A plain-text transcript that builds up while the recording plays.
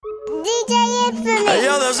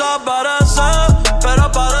desaparece, pero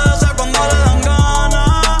parece cuando le dan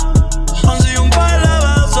ganas. Han sido un par de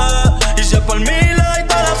veces, y si es por mí le doy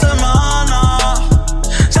toda la semana.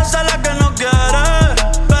 Se hace la que no quiere,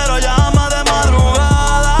 pero llama de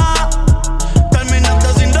madrugada.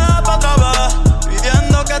 Terminaste sin rap otra vez,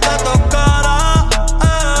 pidiendo que te tocara.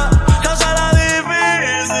 Que será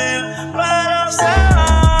difícil, pero se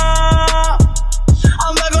va.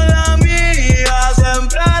 Anda con la amiga,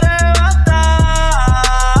 siempre arrebatada,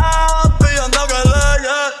 pidiendo que le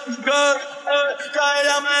llegue, que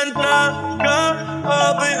ella me entregue,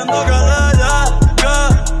 pidiendo que le llegue,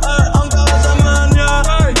 aunque a veces me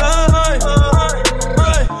niegue.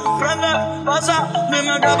 Prende, pasa,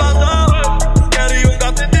 dime qué pasó. Quería un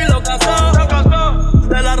gatito y lo casó.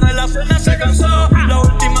 De las relaciones se cansó. La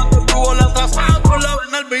última que tuvo la atrasó. Tú la ves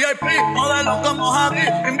en el VIP, modelo como Javi,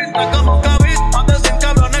 invita como Gaby. Más de 100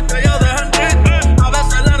 cabrones que ella deja en rit. A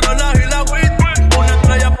veces le rola y la weed. Una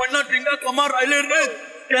estrella pues no chinga como Riley Reid.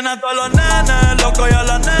 Tiene a todos los nenes locos y a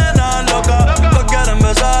las nenas locas que quieren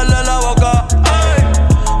besarle la boca. Ay,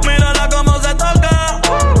 mírala cómo se toca,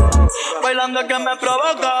 bailando que me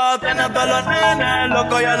provoca. Tiene a todos los nenes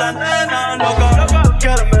locos y a las nenas locas que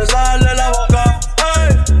quieren besarle la boca.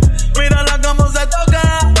 Ay, mírala cómo se toca,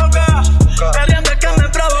 queriendo que me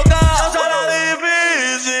provoca. No será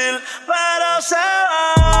difícil, pero se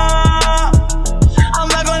va.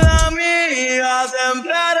 Anda con la amiga,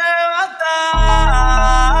 siempre arrebatada,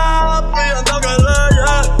 pidiendo que le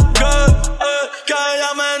llegue, que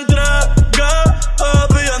ella me entregue,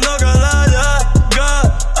 pidiendo que le llegue,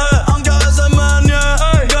 aunque a veces me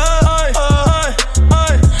niegue.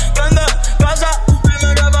 Prende, pasa, dime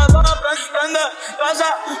qué pasó. Prende, pasa,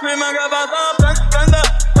 dime qué pasó. Prende,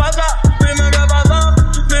 pasa, dime qué pasó.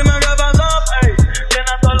 Dime qué pasó. Ey,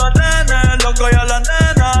 tiene a todos los nenes locos y a las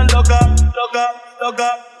nenas locas.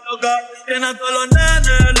 Tiene a todos los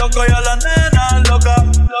nenes locos y a las nenas locas.